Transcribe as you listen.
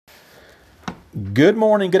Good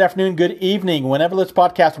morning, good afternoon, good evening. Whenever this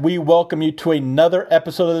podcast, we welcome you to another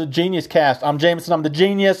episode of the Genius Cast. I'm Jameson, I'm the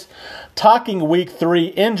Genius, talking week 3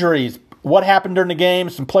 injuries. What happened during the game,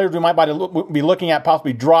 some players we might be looking at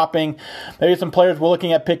possibly dropping, maybe some players we're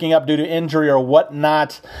looking at picking up due to injury or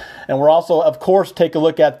whatnot. And we're also, of course, take a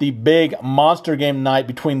look at the big monster game tonight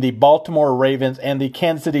between the Baltimore Ravens and the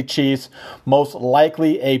Kansas City Chiefs. Most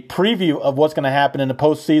likely a preview of what's going to happen in the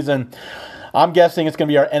postseason. I'm guessing it's going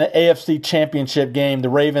to be our AFC Championship game. The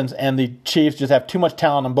Ravens and the Chiefs just have too much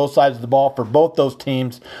talent on both sides of the ball for both those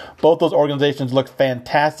teams. Both those organizations look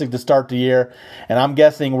fantastic to start the year. And I'm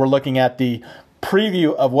guessing we're looking at the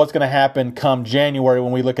preview of what's going to happen come January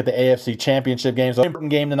when we look at the AFC Championship game. So,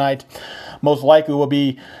 important game tonight most likely will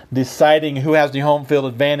be deciding who has the home field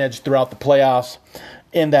advantage throughout the playoffs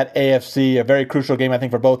in that AFC. A very crucial game, I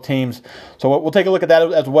think, for both teams. So we'll take a look at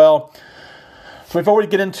that as well. So before we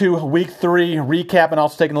get into Week 3 recap and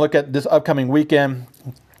also taking a look at this upcoming weekend,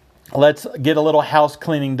 let's get a little house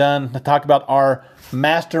cleaning done to talk about our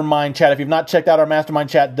Mastermind Chat. If you've not checked out our Mastermind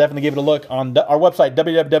Chat, definitely give it a look on our website,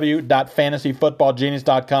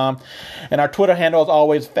 www.fantasyfootballgenius.com. And our Twitter handle, as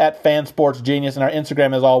always, @fansportsgenius. And our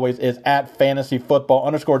Instagram, as always, is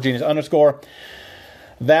 @fantasyfootball_genius_.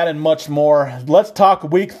 That and much more. Let's talk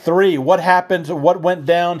Week 3. What happened? What went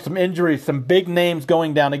down? Some injuries, some big names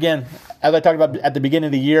going down. Again, as I talked about at the beginning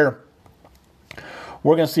of the year,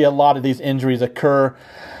 we're going to see a lot of these injuries occur.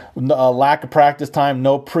 Lack of practice time,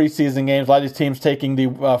 no preseason games. A lot of these teams taking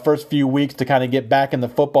the first few weeks to kind of get back in the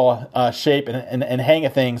football shape and hang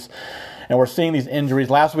of things. And we're seeing these injuries.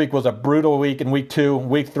 Last week was a brutal week in Week 2.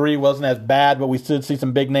 Week 3 wasn't as bad, but we did see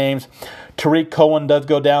some big names. Tariq Cohen does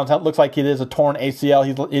go down. It looks like it is a torn ACL.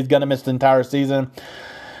 He's going to miss the entire season.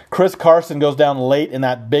 Chris Carson goes down late in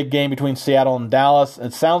that big game between Seattle and Dallas.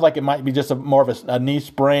 It sounds like it might be just more of a knee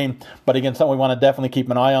sprain, but again, something we want to definitely keep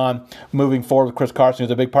an eye on moving forward with Chris Carson,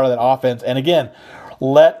 who's a big part of that offense. And again,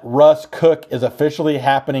 Let Russ Cook is officially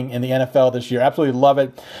happening in the NFL this year. Absolutely love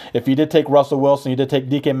it. If you did take Russell Wilson, you did take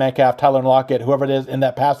DK Metcalf, Tyler Lockett, whoever it is in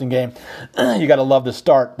that passing game, you got to love the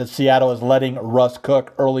start that Seattle is letting Russ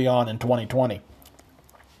Cook early on in 2020.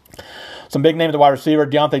 Some big names at wide receiver.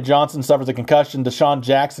 Deontay Johnson suffers a concussion. Deshaun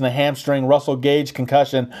Jackson, a hamstring. Russell Gage,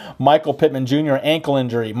 concussion. Michael Pittman Jr., ankle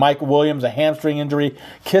injury. Mike Williams, a hamstring injury.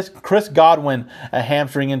 Chris Godwin, a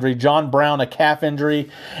hamstring injury. John Brown, a calf injury.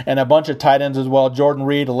 And a bunch of tight ends as well. Jordan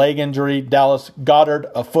Reed, a leg injury. Dallas Goedert,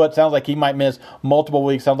 a foot. Sounds like he might miss multiple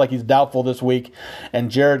weeks. Sounds like he's doubtful this week. And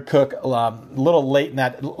Jared Cook, a little late in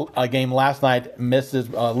that game last night, misses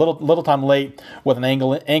a little time late with an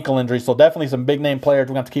ankle injury. So definitely some big name players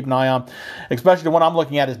we're going to have to keep an eye on. Especially the one I'm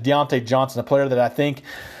looking at is Deontay Johnson, a player that I think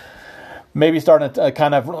maybe starting to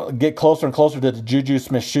kind of get closer and closer to the Juju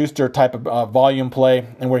Smith-Schuster type of volume play.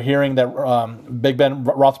 And we're hearing that Big Ben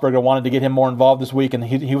Roethlisberger wanted to get him more involved this week, and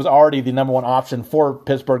he was already the number one option for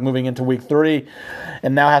Pittsburgh moving into Week 3,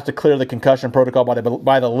 and now has to clear the concussion protocol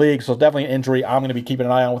by the league. So it's definitely an injury I'm going to be keeping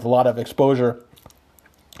an eye on with a lot of exposure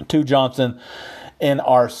to Johnson in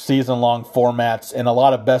our season-long formats, and a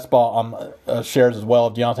lot of best ball shares as well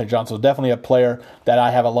of Deontay Johnson. So definitely a player that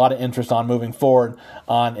I have a lot of interest on moving forward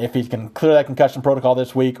on if he can clear that concussion protocol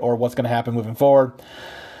this week or what's going to happen moving forward.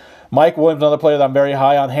 Mike Williams, another player that I'm very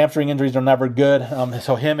high on. Hamstring injuries are never good.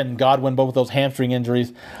 So him and Godwin, both of those hamstring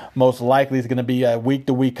injuries, most likely is going to be a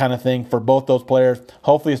week-to-week kind of thing for both those players.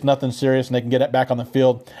 Hopefully it's nothing serious and they can get it back on the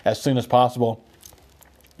field as soon as possible.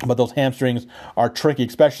 But those hamstrings are tricky,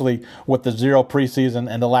 especially with the zero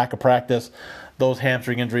preseason and the lack of practice. Those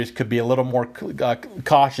hamstring injuries could be a little more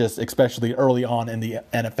cautious, especially early on in the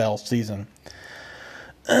NFL season.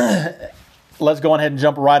 Let's go ahead and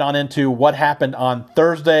jump right on into what happened on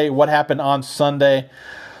Thursday, what happened on Sunday.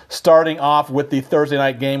 Starting off with the Thursday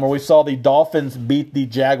night game where we saw the Dolphins beat the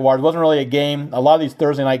Jaguars. It wasn't really a game. A lot of these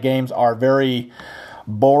Thursday night games are very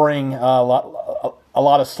boring, a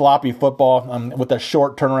lot of sloppy football with a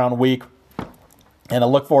short turnaround week. And I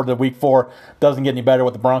look forward to Week 4. Doesn't get any better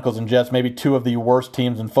with the Broncos and Jets, maybe two of the worst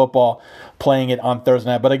teams in football playing it on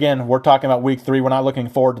Thursday night. But again, we're talking about Week 3. We're not looking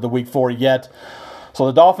forward to the Week 4 yet. So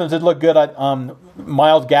the Dolphins did look good.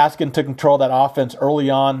 Myles Gaskin took control of that offense early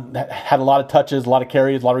on, had a lot of touches, a lot of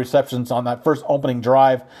carries, a lot of receptions on that first opening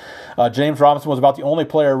drive. James Robinson was about the only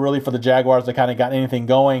player really for the Jaguars that kind of got anything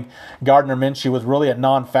going. Gardner Minshew was really a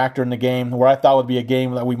non-factor in the game, where I thought would be a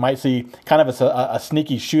game that we might see kind of a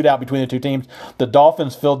sneaky shootout between the two teams. The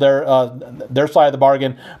Dolphins filled their side of the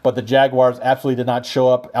bargain, but the Jaguars absolutely did not show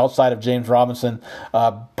up outside of James Robinson.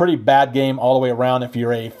 Pretty bad game all the way around if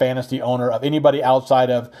you're a fantasy owner of anybody outside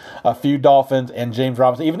of a few Dolphins and James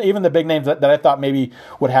Robinson. Even the big names that I thought maybe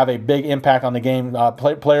would have a big impact on the game,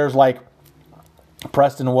 players like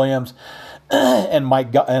Preston Williams and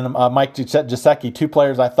Mike Gesicki, two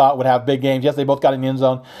players I thought would have big games. Yes, they both got in the end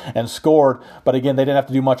zone and scored, but again, they didn't have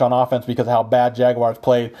to do much on offense because of how bad Jaguars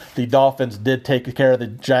played. The Dolphins did take care of the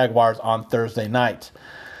Jaguars on Thursday night.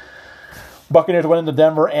 Buccaneers went into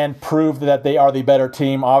Denver and proved that they are the better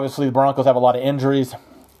team. Obviously, the Broncos have a lot of injuries,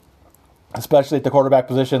 especially at the quarterback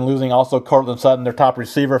position, losing also Cortland Sutton, their top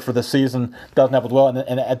receiver for the season, doesn't have as well.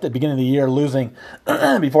 And at the beginning of the year, losing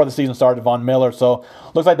before the season started, Von Miller. So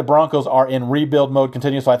looks like the Broncos are in rebuild mode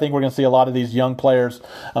continue. So I think we're going to see a lot of these young players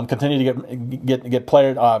continue to get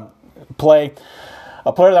play.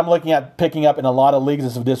 A player that I'm looking at picking up in a lot of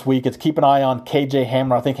leagues this week is keep an eye on KJ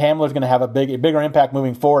Hamler. I think Hamler's going to have a bigger impact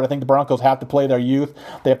moving forward. I think the Broncos have to play their youth.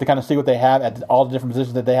 They have to kind of see what they have at all the different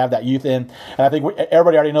positions that they have that youth in. And I think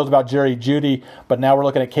everybody already knows about Jerry Jeudy, but now we're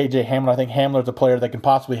looking at KJ Hamler. I think Hamler's a player that can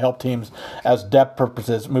possibly help teams as depth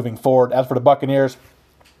purposes moving forward. As for the Buccaneers,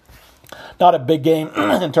 not a big game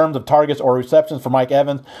in terms of targets or receptions for Mike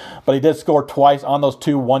Evans, but he did score twice on those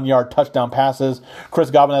 2 one-yard touchdown passes. Chris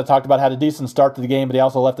Godwin, I talked about, had a decent start to the game, but he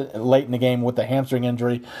also left it late in the game with the hamstring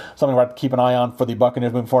injury, something we have to keep an eye on for the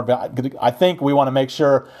Buccaneers moving forward. But I think we want to make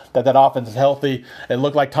sure that offense is healthy. It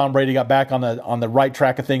looked like Tom Brady got back on the right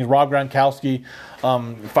track of things. Rob Gronkowski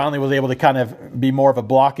finally was able to kind of be more of a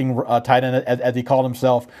blocking tight end, as he called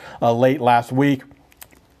himself, late last week.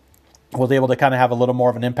 Was able to kind of have a little more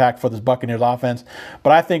of an impact for this Buccaneers offense.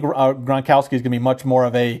 But I think Gronkowski is going to be much more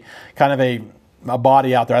of a kind of a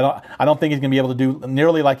body out there. I don't think he's going to be able to do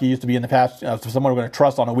nearly like he used to be in the past. Someone we're going to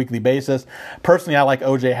trust on a weekly basis. Personally, I like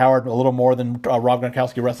O.J. Howard a little more than Rob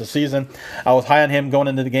Gronkowski the rest of the season. I was high on him going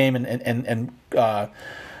into the game, and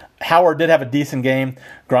Howard did have a decent game.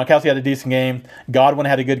 Gronkowski had a decent game. Godwin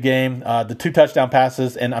had a good game. The 2 touchdown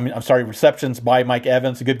passes receptions by Mike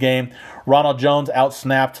Evans, a good game. Ronald Jones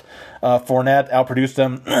outsnapped Fournette, outproduced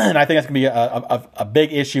him. And I think that's going to be a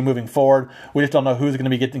big issue moving forward. We just don't know who's going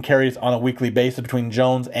to be getting carries on a weekly basis between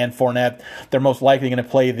Jones and Fournette. They're most likely going to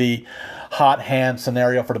play the hot hand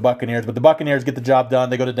scenario for the Buccaneers. But the Buccaneers get the job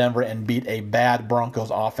done. They go to Denver and beat a bad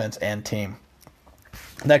Broncos offense and team.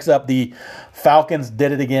 Next up, the Falcons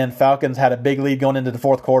did it again. Falcons had a big lead going into the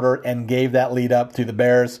fourth quarter and gave that lead up to the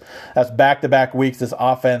Bears. That's back-to-back weeks. This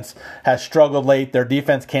offense has struggled late. Their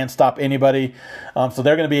defense can't stop anybody. So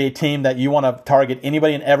they're going to be a team that you want to target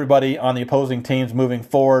anybody and everybody on the opposing teams moving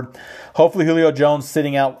forward. Hopefully Julio Jones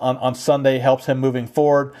sitting out on Sunday helps him moving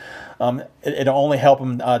forward. It'll only help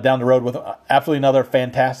him down the road with absolutely another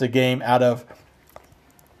fantastic game out of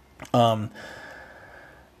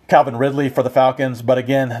Calvin Ridley for the Falcons. But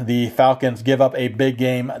again, the Falcons give up a big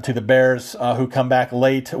game to the Bears, who come back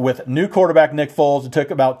late with new quarterback Nick Foles. It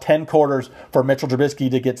took about 10 quarters for Mitchell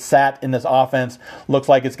Trubisky to get sat in this offense. Looks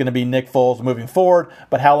like it's going to be Nick Foles moving forward,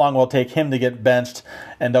 but how long will it take him to get benched?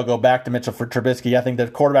 And they'll go back to Mitchell for Trubisky. I think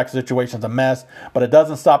the quarterback situation is a mess, but it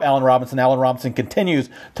doesn't stop Allen Robinson. Allen Robinson continues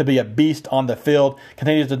to be a beast on the field.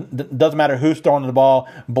 Doesn't matter who's throwing the ball.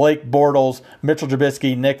 Blake Bortles, Mitchell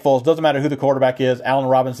Trubisky, Nick Foles. Doesn't matter who the quarterback is. Allen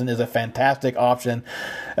Robinson is a fantastic option.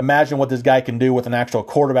 Imagine what this guy can do with an actual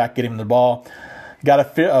quarterback getting him the ball. Got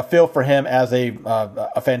a feel for him as a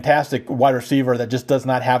fantastic wide receiver that just does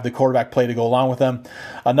not have the quarterback play to go along with him.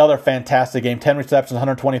 Another fantastic game, 10 receptions,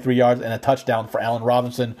 123 yards, and a touchdown for Allen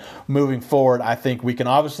Robinson. Moving forward, I think we can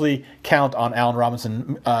obviously count on Allen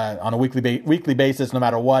Robinson on a weekly basis no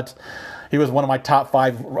matter what. He was one of my top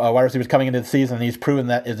 5 wide receivers coming into the season, and he's proven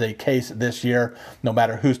that is a case this year no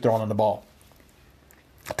matter who's throwing on the ball.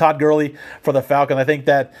 Todd Gurley for the Falcons. I think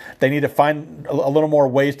that they need to find a little more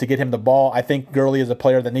ways to get him the ball. I think Gurley is a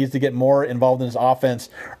player that needs to get more involved in his offense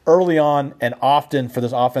early on and often for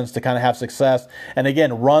this offense to kind of have success. And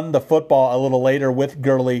again, run the football a little later with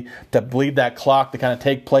Gurley to bleed that clock, to kind of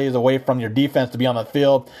take plays away from your defense to be on the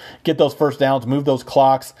field, get those first downs, move those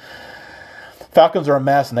clocks. Falcons are a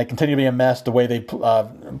mess, and they continue to be a mess the way they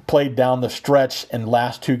played down the stretch in the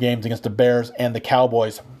last 2 games against the Bears and the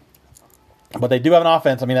Cowboys. But they do have an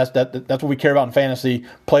offense. I mean, that's what we care about in fantasy.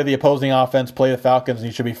 Play the opposing offense, play the Falcons, and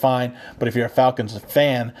you should be fine. But if you're a Falcons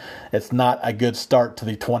fan, it's not a good start to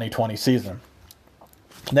the 2020 season.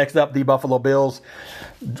 Next up, the Buffalo Bills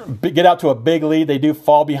get out to a big lead. They do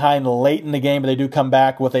fall behind late in the game, but they do come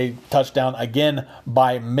back with a touchdown again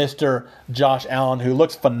by Mr. Josh Allen, who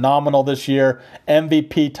looks phenomenal this year.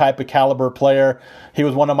 MVP type of caliber player. He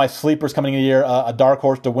was one of my sleepers coming into the year, a dark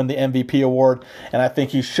horse to win the MVP award, and I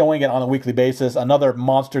think he's showing it on a weekly basis. Another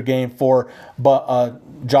monster game for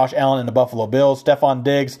Josh Allen and the Buffalo Bills. Stephon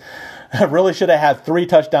Diggs really should have had 3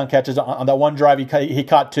 touchdown catches on that one drive. He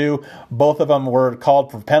caught 2. Both of them were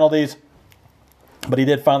called for penalties. But he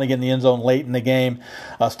did finally get in the end zone late in the game.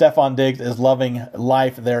 Stephon Diggs is loving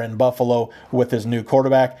life there in Buffalo with his new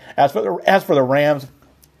quarterback. As for the Rams,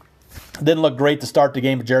 didn't look great to start the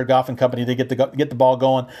game, but Jared Goff and company did get the ball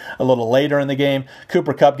going a little later in the game.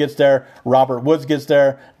 Cooper Kupp gets there. Robert Woods gets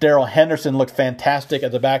there. Darrell Henderson looked fantastic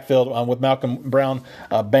at the backfield with Malcolm Brown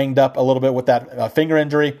banged up a little bit with that finger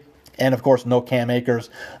injury. And, of course, no Cam Akers.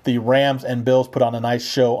 The Rams and Bills put on a nice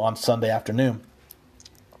show on Sunday afternoon.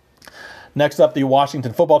 Next up, the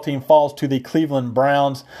Washington football team falls to the Cleveland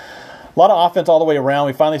Browns. A lot of offense all the way around.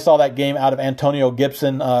 We finally saw that game out of Antonio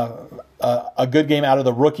Gibson, a good game out of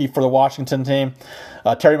the rookie for the Washington team.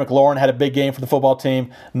 Terry McLaurin had a big game for the football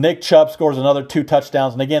team. Nick Chubb scores another 2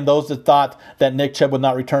 touchdowns. And again, those that thought that Nick Chubb would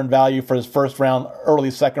not return value for his first round, early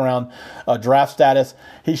second round draft status,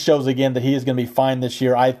 he shows again that he is going to be fine this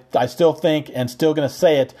year. I still think, and still going to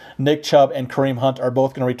say it, Nick Chubb and Kareem Hunt are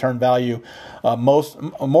both going to return value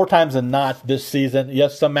more times than not this season.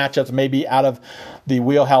 Yes, some matchups may be out of the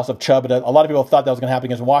wheelhouse of Chubb, but a lot of people thought that was going to happen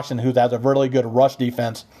against Washington, who has a really good rush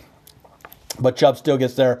defense. But Chubb still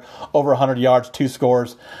gets there, over 100 yards, 2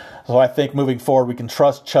 scores. So I think moving forward, we can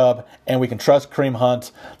trust Chubb and we can trust Kareem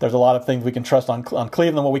Hunt. There's a lot of things we can trust on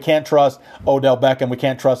Cleveland. What we can't trust, Odell Beckham. We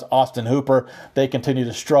can't trust Austin Hooper. They continue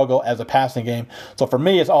to struggle as a passing game. So for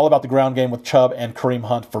me, it's all about the ground game with Chubb and Kareem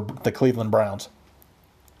Hunt for the Cleveland Browns.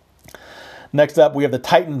 Next up, we have the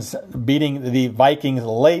Titans beating the Vikings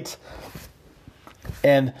late.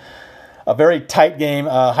 And a very tight game,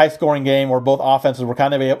 high-scoring game where both offenses were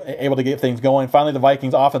kind of able to get things going. Finally, the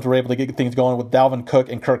Vikings offense were able to get things going with Dalvin Cook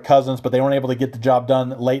and Kirk Cousins, but they weren't able to get the job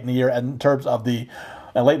done late in the year in terms of late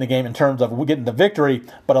in the game in terms of getting the victory.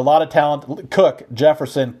 But a lot of talent: Cook,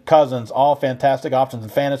 Jefferson, Cousins, all fantastic options in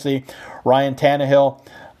fantasy. Ryan Tannehill,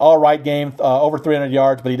 all right game, over 300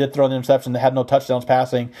 yards, but he did throw an interception that had no touchdowns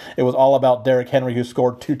passing. It was all about Derrick Henry, who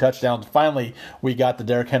scored 2 touchdowns. Finally, we got the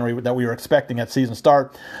Derrick Henry that we were expecting at season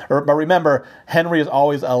start. But remember, Henry is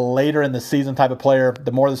always a later in the season type of player.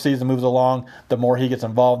 The more the season moves along, the more he gets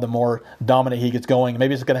involved, the more dominant he gets going.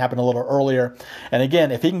 Maybe it's going to happen a little earlier. And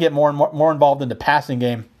again, if he can get more and more involved in the passing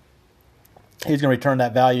game, he's going to return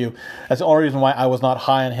that value. That's the only reason why I was not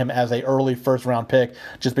high on him as an early first-round pick,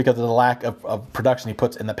 just because of the lack of production he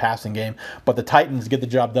puts in the passing game. But the Titans get the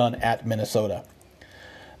job done at Minnesota.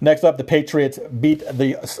 Next up, the Patriots beat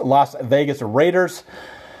the Las Vegas Raiders.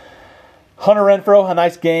 Hunter Renfrow, a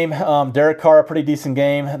nice game. Derek Carr, a pretty decent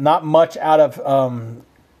game. Not much out of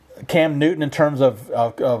Cam Newton in terms of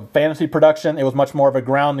fantasy production. It was much more of a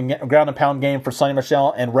ground and pound game for Sonny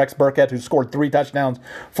Michel and Rex Burkhead, who scored 3 touchdowns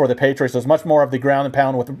for the Patriots. So it's much more of the ground and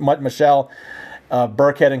pound with Michel,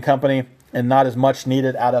 Burkhead and company, and not as much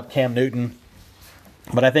needed out of Cam Newton.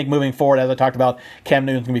 But I think moving forward, as I talked about, Cam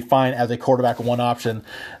Newton's going to be fine as a quarterback one option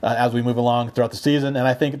as we move along throughout the season. And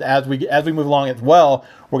I think as we move along as well,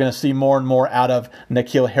 we're going to see more and more out of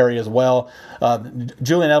N'Keal Harry as well.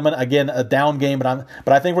 Julian Edelman, again, a down game, but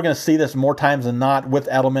I think we're going to see this more times than not with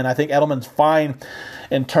Edelman. I think Edelman's fine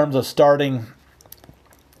in terms of starting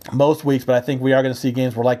most weeks, but I think we are going to see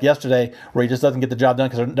games where, like yesterday, where he just doesn't get the job done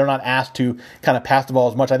because they're not asked to kind of pass the ball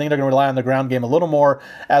as much. I think they're going to rely on the ground game a little more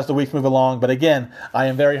as the weeks move along. But again, I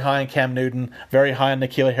am very high on Cam Newton, very high on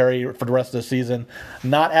N'Keal Harry for the rest of the season.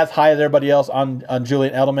 Not as high as everybody else on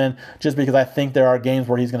Julian Edelman, just because I think there are games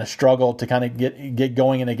where he's going to struggle to kind of get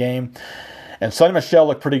going in a game. And Sonny Michel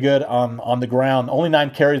looked pretty good on the ground. Only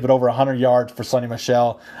 9 carries, but over 100 yards for Sonny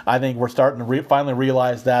Michel. I think we're starting to finally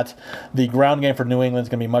realize that the ground game for New England is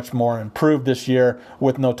going to be much more improved this year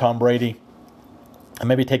with no Tom Brady. And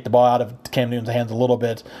maybe take the ball out of Cam Newton's hands a little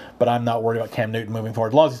bit, but I'm not worried about Cam Newton moving forward.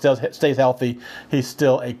 As long as he stays healthy, he's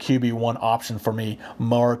still a QB1 option for me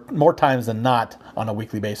more times than not on a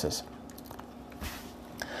weekly basis.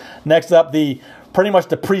 Next up, pretty much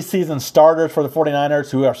the preseason starters for the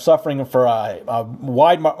 49ers, who are suffering for a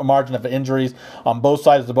wide margin of injuries on both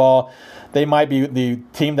sides of the ball. They might be the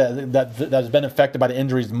team that has been affected by the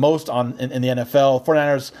injuries most in the NFL.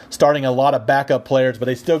 49ers starting a lot of backup players, but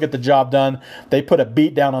they still get the job done. They put a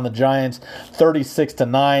beat down on the Giants,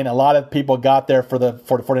 36-9. A lot of people got there for the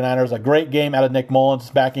 49ers. A great game out of Nick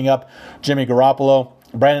Mullins backing up Jimmy Garoppolo.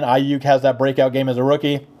 Brandon Ayuk has that breakout game as a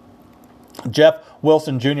rookie. Jeff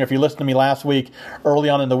Wilson Jr., if you listened to me last week, early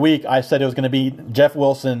on in the week, I said it was going to be Jeff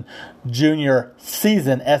Wilson Jr.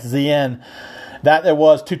 season, SZN. That it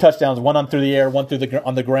was 2 touchdowns, one on through the air, one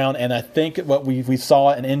on the ground, and I think what we saw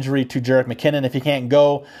an injury to Jerick McKinnon. If he can't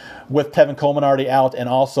go with Tevin Coleman already out and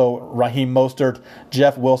also Raheem Mostert,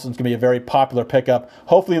 Jeff Wilson's going to be a very popular pickup.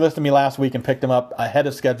 Hopefully you listened to me last week and picked him up ahead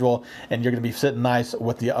of schedule, and you're going to be sitting nice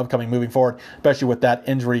with the upcoming moving forward, especially with that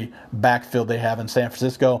injury backfield they have in San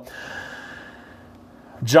Francisco.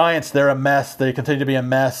 Giants, they're a mess. They continue to be a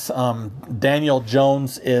mess. Daniel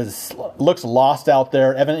Jones looks lost out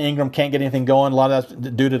there. Evan Ingram can't get anything going. A lot of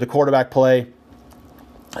that's due to the quarterback play.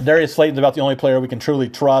 Darius Slayton's about the only player we can truly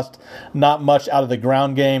trust. Not much out of the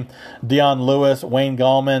ground game. Dion Lewis, Wayne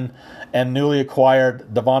Gallman, and newly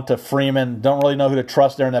acquired Devonta Freeman. Don't really know who to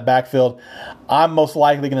trust there in that backfield. I'm most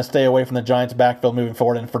likely going to stay away from the Giants' backfield moving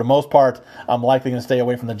forward. And for the most part, I'm likely going to stay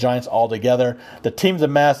away from the Giants altogether. The team's a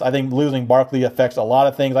mess. I think losing Barkley affects a lot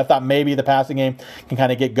of things. I thought maybe the passing game can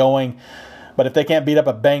kind of get going. But if they can't beat up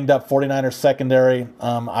a banged-up 49ers secondary,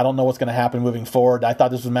 I don't know what's going to happen moving forward. I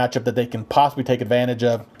thought this was a matchup that they can possibly take advantage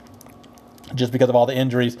of just because of all the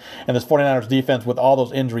injuries. And this 49ers defense, with all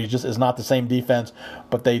those injuries, just is not the same defense.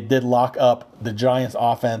 But they did lock up the Giants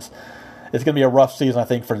offense. It's going to be a rough season, I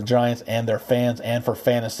think, for the Giants and their fans and for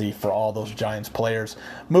fantasy for all those Giants players.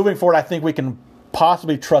 Moving forward, I think we can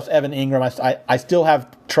possibly trust Evan Ingram. I still have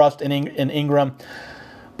trust in Ingram.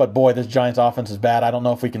 But boy, this Giants offense is bad. I don't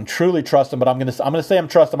know if we can truly trust him, but I'm going to say I'm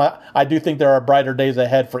trust him. I do think there are brighter days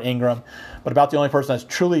ahead for Ingram. But about the only person that's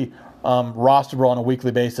truly rosterable on a weekly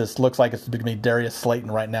basis looks like it's going to be Darius Slayton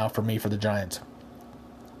right now for me for the Giants.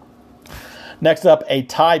 Next up, a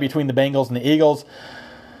tie between the Bengals and the Eagles.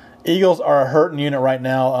 Eagles are a hurting unit right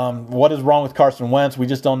now. What is wrong with Carson Wentz? We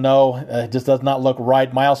just don't know. It just does not look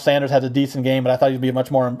right. Miles Sanders had a decent game, but I thought he'd be much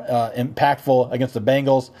more impactful against the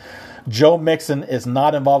Bengals. Joe Mixon is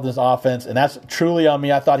not involved in this offense, and that's truly on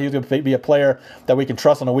me. I thought he was going to be a player that we can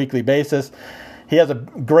trust on a weekly basis. He has a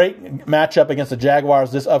great matchup against the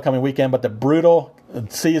Jaguars this upcoming weekend, but the brutal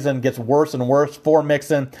season gets worse and worse for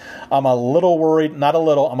Mixon. I'm a little worried, not a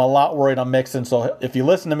little, I'm a lot worried on Mixon. So if you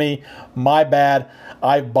listen to me, my bad.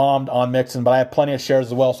 I bombed on Mixon, but I have plenty of shares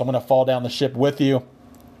as well, so I'm going to fall down the ship with you.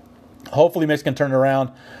 Hopefully Mixon can turn it around,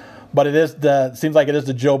 but seems like it is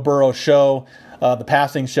the Joe Burrow show, the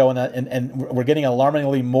passing show, and we're getting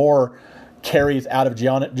alarmingly more carries out of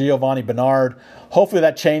Giovanni Bernard. Hopefully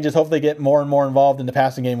that changes. Hopefully they get more and more involved in the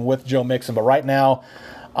passing game with Joe Mixon. But right now,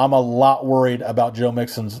 I'm a lot worried about Joe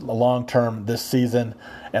Mixon's long term this season,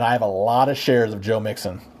 and I have a lot of shares of Joe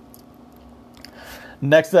Mixon.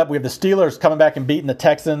 Next up, we have the Steelers coming back and beating the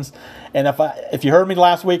Texans. And if you heard me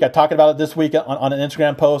last week, I talked about it this week on an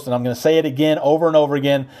Instagram post, and I'm going to say it again over and over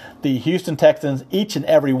again. The Houston Texans, each and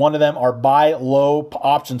every one of them are buy low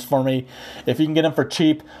options for me. If you can get them for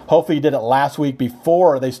cheap, hopefully you did it last week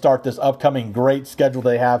before they start this upcoming great schedule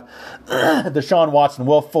they have. Deshaun Watson,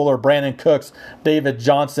 Will Fuller, Brandon Cooks, David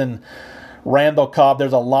Johnson, Randall Cobb.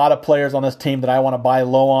 There's a lot of players on this team that I want to buy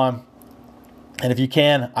low on. And if you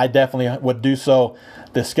can, I definitely would do so.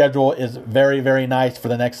 The schedule is very, very nice for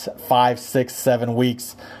the next 5, 6, 7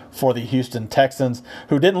 weeks for the Houston Texans,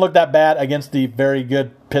 who didn't look that bad against the very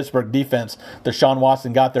good Pittsburgh defense. Deshaun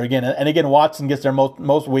Watson got there again. And again, Watson gets there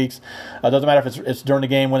most weeks. Doesn't matter if it's during the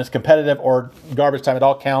game when it's competitive or garbage time. It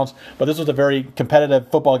all counts. But this was a very competitive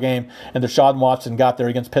football game, and Deshaun Watson got there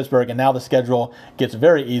against Pittsburgh. And now the schedule gets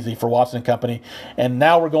very easy for Watson and company. And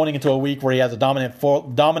now we're going into a week where he has a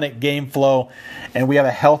dominant game flow, and we have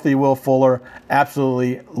a healthy Will Fuller.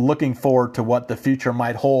 Absolutely looking forward to what the future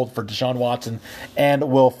might hold for Deshaun Watson and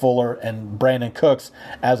Will Fuller and Brandon Cooks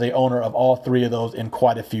as a owner of all three of those in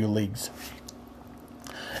quite a few leagues.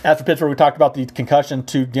 As for Pittsburgh, we talked about the concussion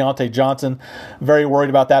to Deontay Johnson. Very worried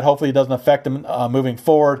about that. Hopefully it doesn't affect him moving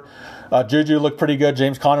forward. Juju looked pretty good.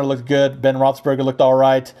 James Conner looked good. Ben Roethlisberger looked all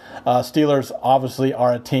right. Steelers obviously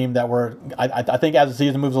are a team that I think as the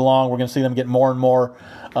season moves along, we're going to see them get more and more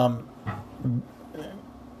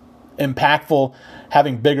impactful,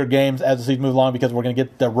 having bigger games as the season moves along, because we're going to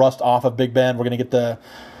get the rust off of Big Ben. We're going to get the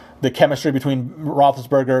chemistry between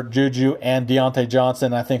Roethlisberger, Juju, and Deontay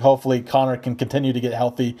Johnson. I think hopefully Conner can continue to get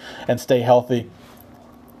healthy and stay healthy.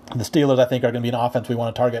 The Steelers, I think, are going to be an offense we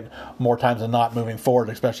want to target more times than not moving forward,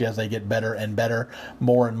 especially as they get better and better,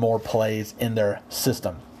 more and more plays in their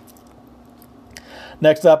system.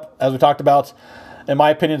 Next up, as we talked about, in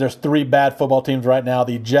my opinion, there's 3 bad football teams right now: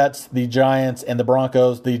 the Jets, the Giants, and the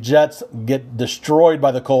Broncos. The Jets get destroyed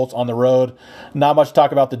by the Colts on the road. Not much to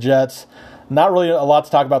talk about the Jets. Not really a lot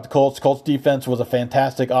to talk about the Colts. Colts defense was a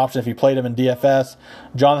fantastic option if you played him in DFS.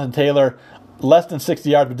 Jonathan Taylor, less than 60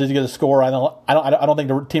 yards, but did he get a score? I don't think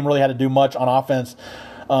the team really had to do much on offense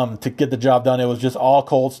to get the job done. It was just all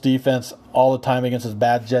Colts defense all the time against this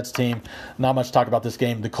bad Jets team. Not much to talk about this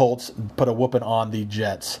game. The Colts put a whooping on the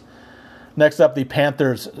Jets. Next up, the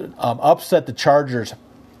Panthers upset the Chargers,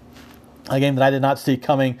 a game that I did not see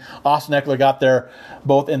coming. Austin Eckler got there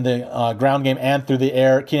both in the ground game and through the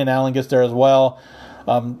air. Keenan Allen gets there as well.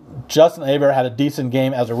 Justin Herbert had a decent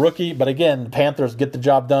game as a rookie, but again, the Panthers get the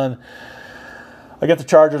job done. Against the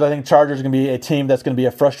Chargers, I think Chargers are going to be a team that's going to be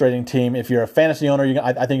a frustrating team. If you're a fantasy owner,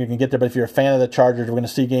 I think you can get there. But if you're a fan of the Chargers, we're going to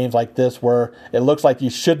see games like this where it looks like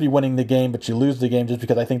you should be winning the game, but you lose the game just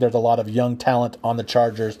because I think there's a lot of young talent on the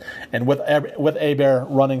Chargers. And with Hebert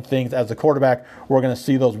running things as the quarterback, we're going to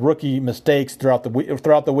see those rookie mistakes throughout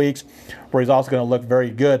the weeks, where he's also going to look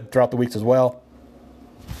very good throughout the weeks as well.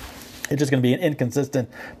 It's just going to be an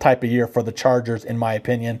inconsistent type of year for the Chargers, in my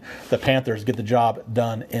opinion. The Panthers get the job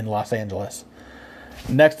done in Los Angeles.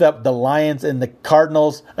 Next up, the Lions and the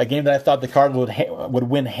Cardinals, a game that I thought the Cardinals would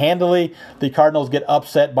win handily. The Cardinals get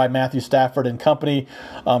upset by Matthew Stafford and company.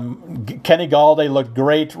 Kenny Galladay looked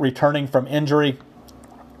great returning from injury.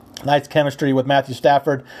 Nice chemistry with Matthew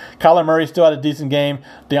Stafford. Kyler Murray still had a decent game.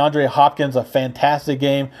 DeAndre Hopkins, a fantastic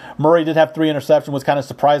game. Murray did have 3 interceptions, was kind of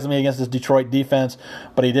surprising me against this Detroit defense,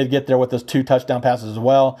 but he did get there with those 2 touchdown passes as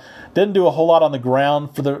well. Didn't do a whole lot on the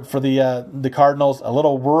ground for the Cardinals. A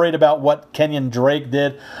little worried about what Kenyon Drake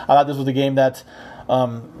did. I thought this was a game that,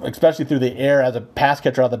 especially through the air as a pass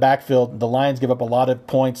catcher out of the backfield, the Lions give up a lot of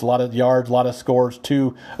points, a lot of yards, a lot of scores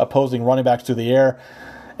to opposing running backs through the air.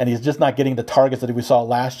 And he's just not getting the targets that we saw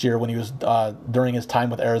last year when he was during his time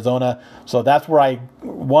with Arizona. So that's where I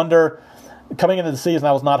wonder. Coming into the season,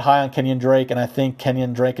 I was not high on Kenyon Drake, and I think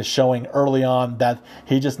Kenyon Drake is showing early on that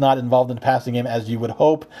he's just not involved in the passing game as you would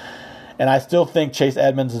hope. And I still think Chase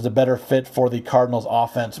Edmonds is a better fit for the Cardinals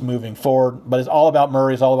offense moving forward. But it's all about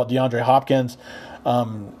Murray. It's all about DeAndre Hopkins.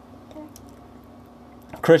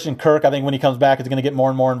 Christian Kirk, I think when he comes back, is going to get more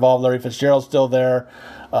and more involved. Larry Fitzgerald's still there.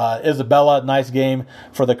 Isabella, nice game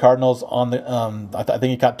for the Cardinals. I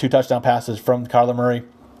think he caught 2 touchdown passes from Kyler Murray.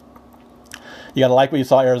 You got to like what you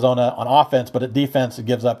saw Arizona on offense, but at defense, it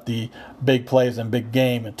gives up the big plays and big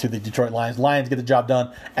game to the Detroit Lions. Lions get the job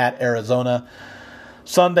done at Arizona.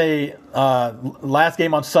 Sunday, last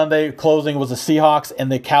game on Sunday, closing was the Seahawks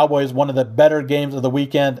and the Cowboys, one of the better games of the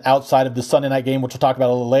weekend outside of the Sunday night game, which we'll talk about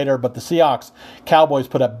a little later. But the Seahawks, Cowboys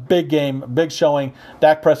put a big game, big showing.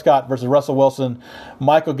 Dak Prescott versus Russell Wilson,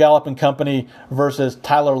 Michael Gallup and company versus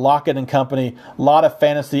Tyler Lockett and company. A lot of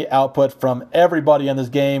fantasy output from everybody in this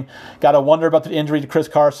game. Got to wonder about the injury to Chris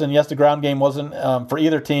Carson. Yes, the ground game wasn't, for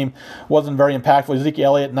either team, wasn't very impactful. Ezekiel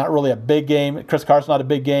Elliott, not really a big game. Chris Carson, not a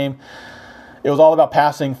big game. It was all about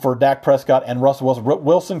passing for Dak Prescott and Russell Wilson.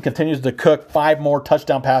 Wilson continues to cook 5 more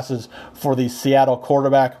touchdown passes for the Seattle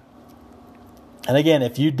quarterback. And again,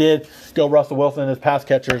 if you did go Russell Wilson as pass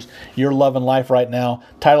catchers, you're loving life right now.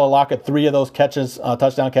 Tyler Lockett, 3 of those catches,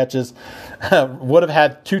 touchdown catches, would have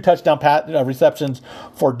had 2 touchdown receptions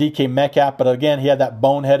for DK Metcalf. But again, he had that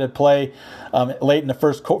boneheaded play late in the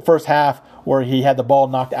first half where he had the ball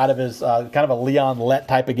knocked out of his kind of a Leon Lett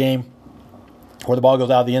type of game, where the ball goes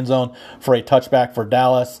out of the end zone for a touchback for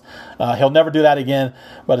Dallas. He'll never do that again,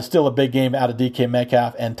 but it's still a big game out of DK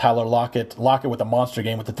Metcalf and Tyler Lockett. Lockett with a monster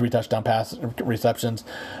game with the 3 touchdown pass receptions.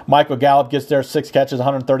 Michael Gallup gets there, 6 catches,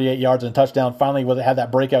 138 yards and a touchdown. Finally had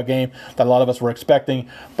that breakout game that a lot of us were expecting,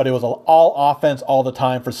 but it was all offense all the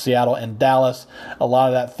time for Seattle and Dallas. A lot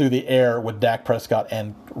of that through the air with Dak Prescott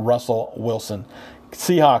and Russell Wilson.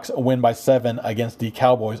 Seahawks win by 7 against the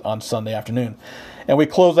Cowboys on Sunday afternoon. And we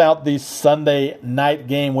close out the Sunday night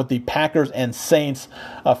game with the Packers and Saints.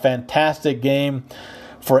 A fantastic game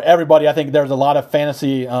for everybody. I think there's a lot of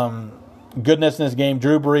fantasy goodness in this game.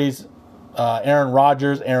 Drew Brees, Aaron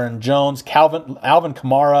Rodgers, Aaron Jones, Alvin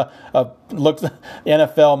Kamara. Looks the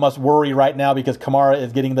NFL must worry right now because Kamara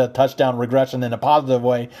is getting the touchdown regression in a positive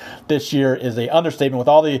way. This year is an understatement. With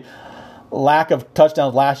all the lack of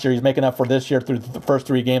touchdowns last year, he's making up for this year through the first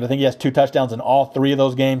 3 games. I think he has 2 touchdowns in all 3 of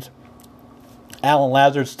those games. Alan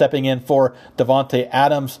Lazard stepping in for Devontae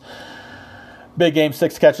Adams. Big game,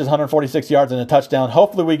 6 catches, 146 yards and a touchdown.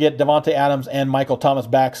 Hopefully we get Devontae Adams and Michael Thomas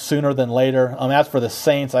back sooner than later. As for the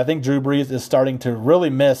Saints, I think Drew Brees is starting to really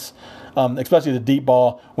miss, especially the deep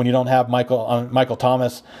ball when you don't have Michael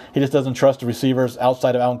Thomas. He just doesn't trust the receivers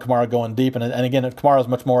outside of Alvin Kamara going deep. And again, Kamara is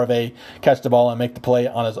much more of a catch the ball and make the play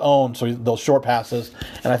on his own, so those short passes.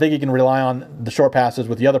 And I think he can rely on the short passes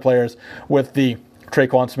with the other players, with the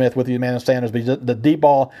Traquan Smith, with the Emmanuel Sanders. But the deep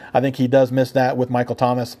ball, I think he does miss that with Michael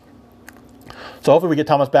Thomas. So hopefully we get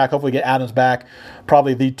Thomas back. Hopefully we get Adams back.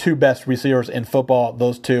 Probably the 2 best receivers in football,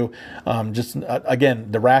 those 2. Again,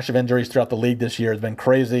 the rash of injuries throughout the league this year has been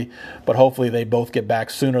crazy. But hopefully they both get back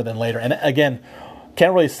sooner than later. And again,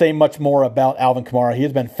 can't really say much more about Alvin Kamara. He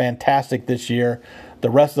has been fantastic this year. The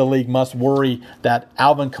rest of the league must worry that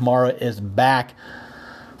Alvin Kamara is back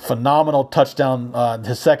phenomenal touchdown.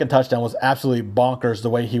 His second touchdown was absolutely bonkers, the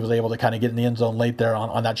way he was able to kind of get in the end zone late there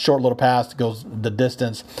on that short little pass that goes the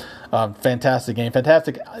distance. Fantastic game,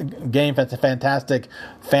 fantastic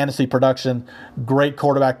fantasy production, great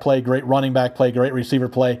quarterback play, great running back play, great receiver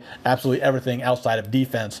play, absolutely everything outside of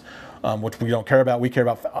defense, which we don't care about. We care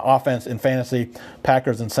about offense in fantasy.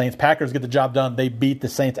 Packers and Saints. Packers get the job done. They beat the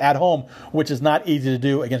Saints at home, which is not easy to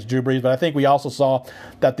do against Drew Brees. But I think we also saw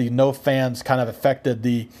that the no fans kind of affected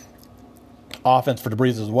the offense for Drew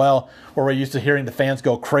Brees as well, where we're used to hearing the fans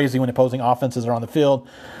go crazy when opposing offenses are on the field.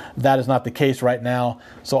 That is not the case right now,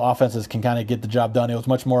 so offenses can kind of get the job done. It was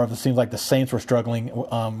much more of, it seems like the Saints were struggling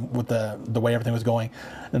with the way everything was going,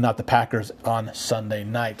 and not the Packers on Sunday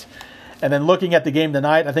night. And then looking at the game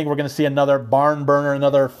tonight, I think we're going to see another barn burner,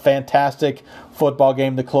 another fantastic football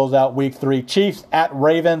game to close out Week 3. Chiefs at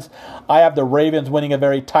Ravens. I have the Ravens winning a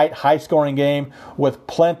very tight, high-scoring game with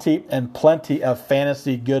plenty of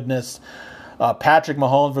fantasy goodness. Patrick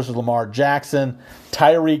Mahomes versus Lamar Jackson.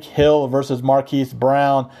 Tyreek Hill versus Marquise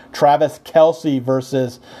Brown. Travis Kelce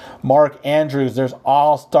versus Mark Andrews. There's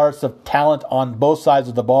all sorts of talent on both sides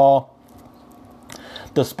of the ball.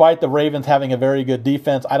 Despite the Ravens having a very good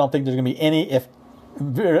defense, I don't think there's going to be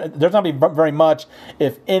there's not going to be very much,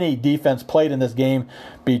 if any, defense played in this game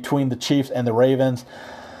between the Chiefs and the Ravens.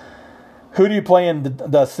 Who do you play in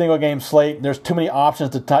the single game slate? There's too many options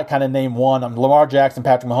to kind of name one. Lamar Jackson,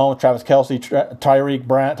 Patrick Mahomes, Travis Kelce,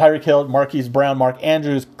 Tyreek Hill, Marquise Brown, Mark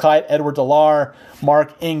Andrews, Clyde Edwards-Helaire,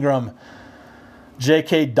 Mark Ingram,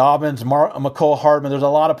 J.K. Dobbins, Mecole Hardman. There's a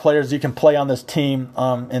lot of players you can play on this team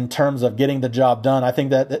in terms of getting the job done. I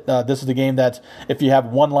think that this is a game that if you have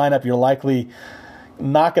one lineup, you're likely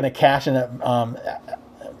not going to cash in it.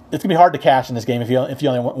 It's going to be hard to cash in this game if you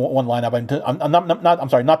only want one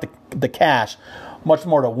lineup. Not the cash, much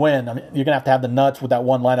more to win. I mean, you're going to have the nuts with that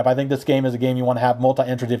one lineup. I think this game is a game you want to have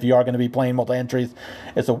multi-entries if you are going to be playing multi-entries.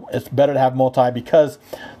 It's better to have multi because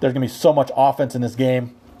there's going to be so much offense in this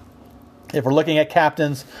game. If we're looking at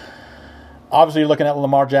captains, obviously you're looking at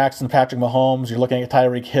Lamar Jackson, Patrick Mahomes, you're looking at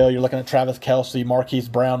Tyreek Hill, you're looking at Travis Kelce, Marquise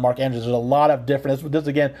Brown, Mark Andrews. There's a lot of different. This is,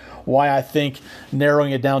 again, why I think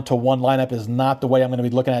narrowing it down to one lineup is not the way I'm going to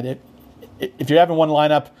be looking at it. If you're having one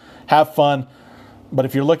lineup, have fun. But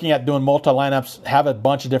if you're looking at doing multi-lineups, have a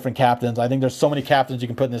bunch of different captains. I think there's so many captains you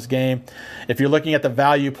can put in this game. If you're looking at the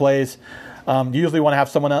value plays, you usually want to have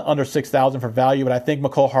someone under 6,000 for value, but I think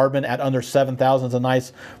Mecole Hardman at under 7,000 is a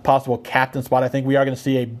nice possible captain spot. I think we are going to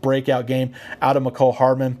see a breakout game out of Mecole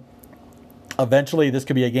Hardman. Eventually, this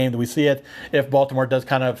could be a game that we see it if Baltimore does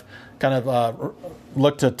kind of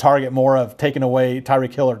look to target more of taking away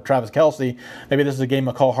Tyreek Hill or Travis Kelce. Maybe this is a game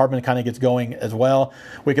Mecole Hardman kind of gets going as well.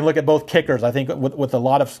 We can look at both kickers. I think with a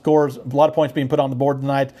lot of scores, a lot of points being put on the board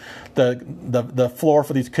tonight, the floor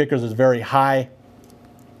for these kickers is very high.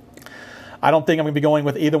 I don't think I'm going to be going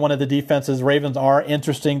with either one of the defenses. Ravens are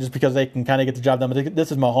interesting just because they can kind of get the job done. But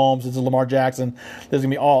this is Mahomes. This is Lamar Jackson. This is going to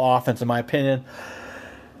be all offense, in my opinion.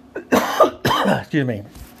 Excuse me.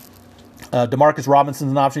 Demarcus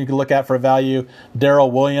Robinson's an option you can look at for a value. Darrell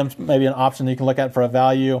Williams, maybe an option you can look at for a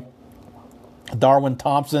value. Darwin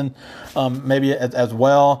Thompson, maybe as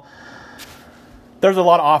well. There's a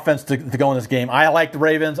lot of offense to go in this game. I like the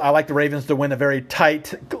Ravens. I like the Ravens to win a very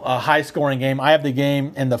tight, high-scoring game. I have the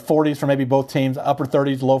game in the 40s for maybe both teams, upper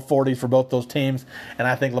 30s, low 40s for both those teams, and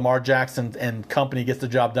I think Lamar Jackson and company gets the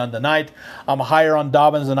job done tonight. I'm higher on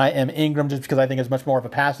Dobbins than I am Ingram just because I think it's much more of a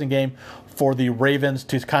passing game for the Ravens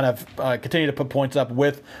to kind of continue to put points up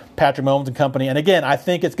with Patrick Mahomes and company. And again, I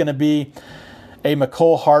think it's going to be a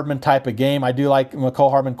Mecole Hardman type of game. I do like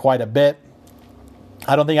Mecole Hardman quite a bit.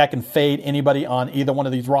 I don't think I can fade anybody on either one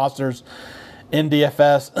of these rosters in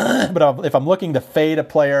DFS. But if I'm looking to fade a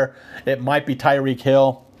player, it might be Tyreek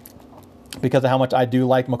Hill because of how much I do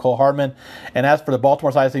like Mecole Hardman. And as for the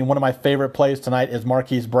Baltimore side, I think one of my favorite plays tonight is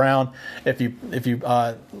Marquise Brown. If you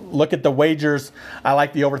look at the wagers, I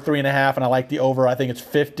like the over 3.5 and I like the over. I think it's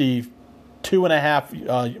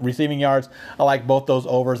 52.5 receiving yards. I like both those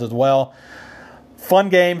overs as well. Fun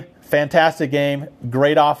game. Fantastic game,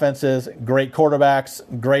 great offenses, great quarterbacks,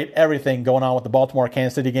 great everything going on with the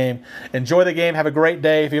Baltimore-Kansas City game. Enjoy the game. Have a great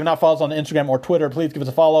day. If you have not followed us on Instagram or Twitter, please give us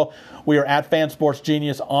a follow. We are at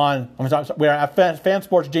FanSportsGenius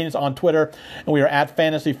on Twitter, and we are at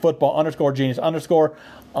FantasyFootball_Genius_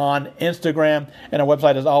 on Instagram. And our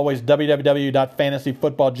website is always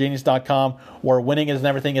www.fantasyfootballgenius.com, where winning is and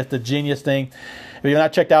everything. It's the genius thing. If you have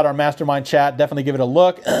not checked out our mastermind chat, definitely give it a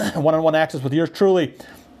look. One-on-one access with yours truly.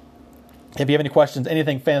 If you have any questions,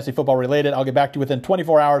 anything fantasy football related, I'll get back to you within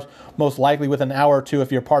 24 hours, most likely within an hour or two if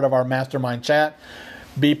you're part of our mastermind chat.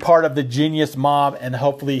 be part of the Genius Mob and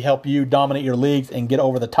hopefully help you dominate your leagues and get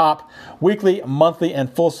over the top. Weekly, monthly,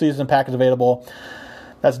 and full season package available.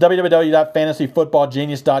 That's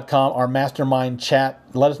www.fantasyfootballgenius.com, our mastermind chat.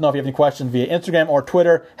 Let us know if you have any questions via Instagram or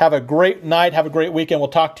Twitter. Have a great night. Have a great weekend. We'll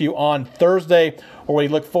talk to you on Thursday, where we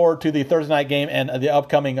look forward to the Thursday night game and the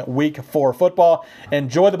upcoming week 4 football.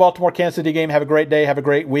 Enjoy the Baltimore-Kansas City game. Have a great day. Have a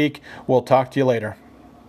great week. We'll talk to you later.